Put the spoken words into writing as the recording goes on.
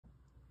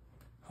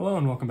Hello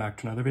and welcome back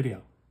to another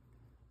video.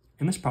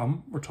 In this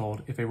problem, we're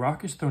told if a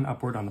rock is thrown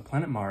upward on the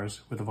planet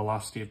Mars with a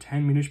velocity of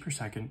 10 meters per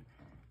second,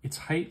 its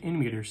height in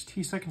meters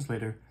t seconds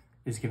later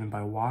is given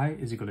by y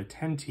is equal to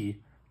 10t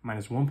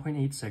minus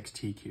 1.86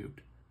 t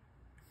cubed.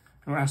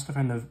 And we're asked to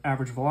find the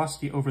average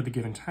velocity over the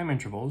given time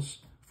intervals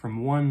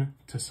from 1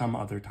 to some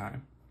other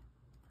time.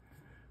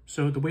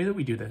 So the way that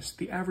we do this,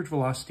 the average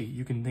velocity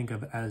you can think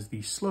of as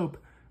the slope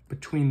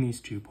between these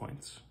 2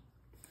 points.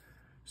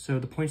 So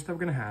the points that we're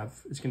going to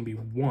have is going to be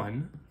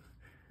 1,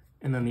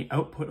 and then the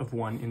output of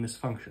 1 in this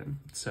function.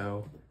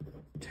 So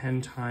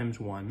 10 times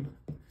 1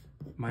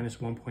 minus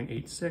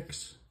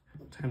 1.86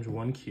 times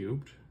 1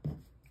 cubed.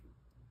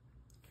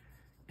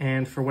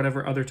 And for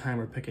whatever other time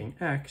we're picking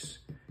x,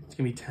 it's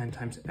going to be 10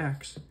 times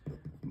x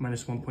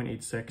minus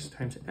 1.86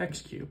 times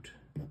x cubed.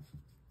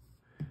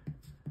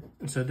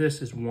 And so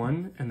this is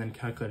 1, and then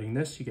calculating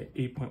this, you get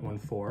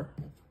 8.14.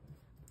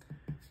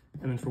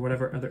 And then for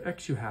whatever other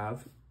x you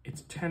have,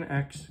 it's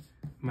 10x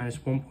minus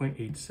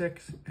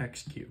 1.86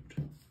 x cubed.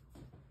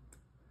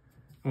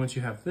 And once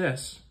you have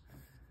this,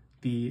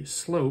 the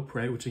slope,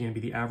 right, which is going to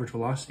be the average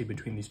velocity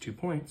between these 2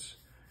 points,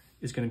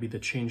 is going to be the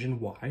change in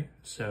y.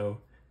 So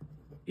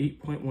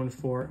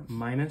 8.14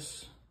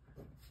 minus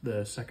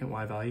the second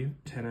y value,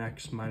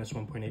 10x minus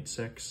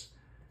 1.86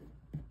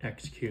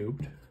 x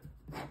cubed,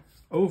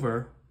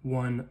 over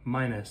 1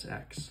 minus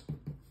x.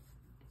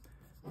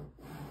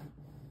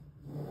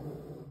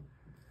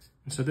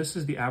 And so this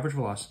is the average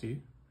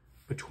velocity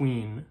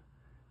between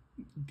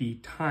the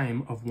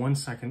time of 1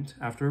 second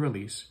after a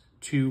release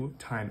to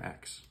time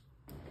x.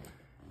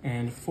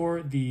 And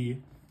for the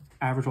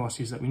average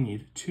velocities that we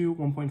need, 2,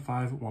 1.5,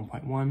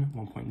 1.1,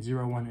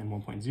 1.01, and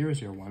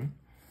 1.001,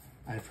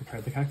 I have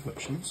prepared the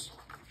calculations.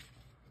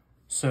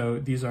 So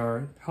these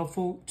are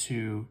helpful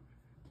to,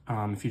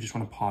 if you just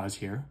want to pause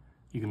here,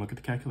 you can look at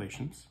the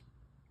calculations.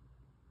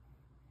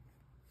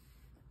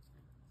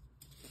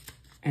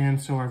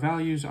 And so our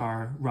values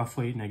are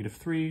roughly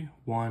 -3,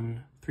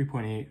 1,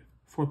 3.8,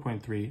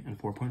 4.3, and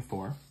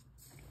 4.4.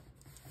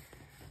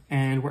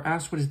 And we're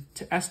asked what is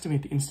to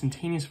estimate the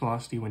instantaneous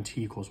velocity when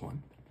t equals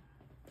 1.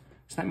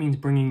 So that means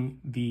bringing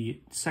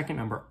the second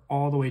number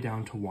all the way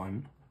down to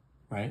 1,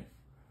 right?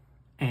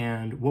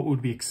 And what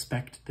would we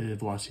expect the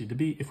velocity to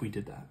be if we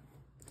did that?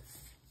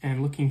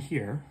 And looking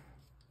here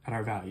at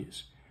our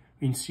values,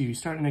 we can see we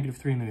start at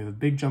 -3 and then we have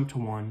a big jump to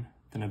 1,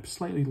 then a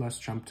slightly less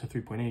jump to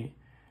 3.8,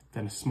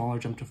 then a smaller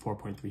jump to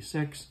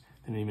 4.36,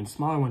 then an even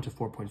smaller one to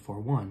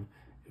 4.41.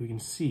 We can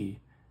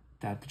see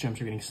that the jumps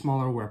are getting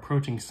smaller, we're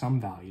approaching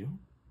some value.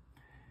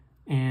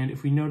 And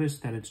if we notice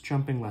that it's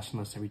jumping less and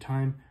less every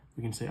time,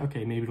 we can say,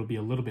 okay, maybe it'll be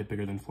a little bit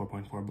bigger than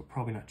 4.4, but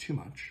probably not too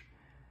much.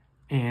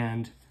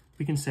 And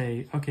we can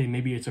say, okay,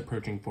 maybe it's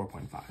approaching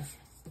 4.5.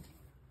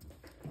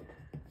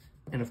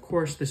 And of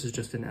course, this is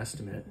just an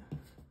estimate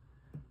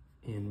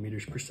in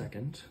meters per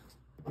second,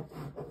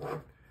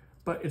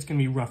 but it's going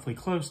to be roughly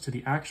close to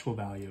the actual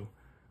value,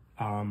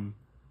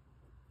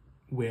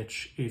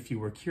 which, if you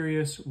were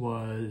curious,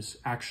 was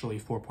actually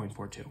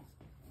 4.42.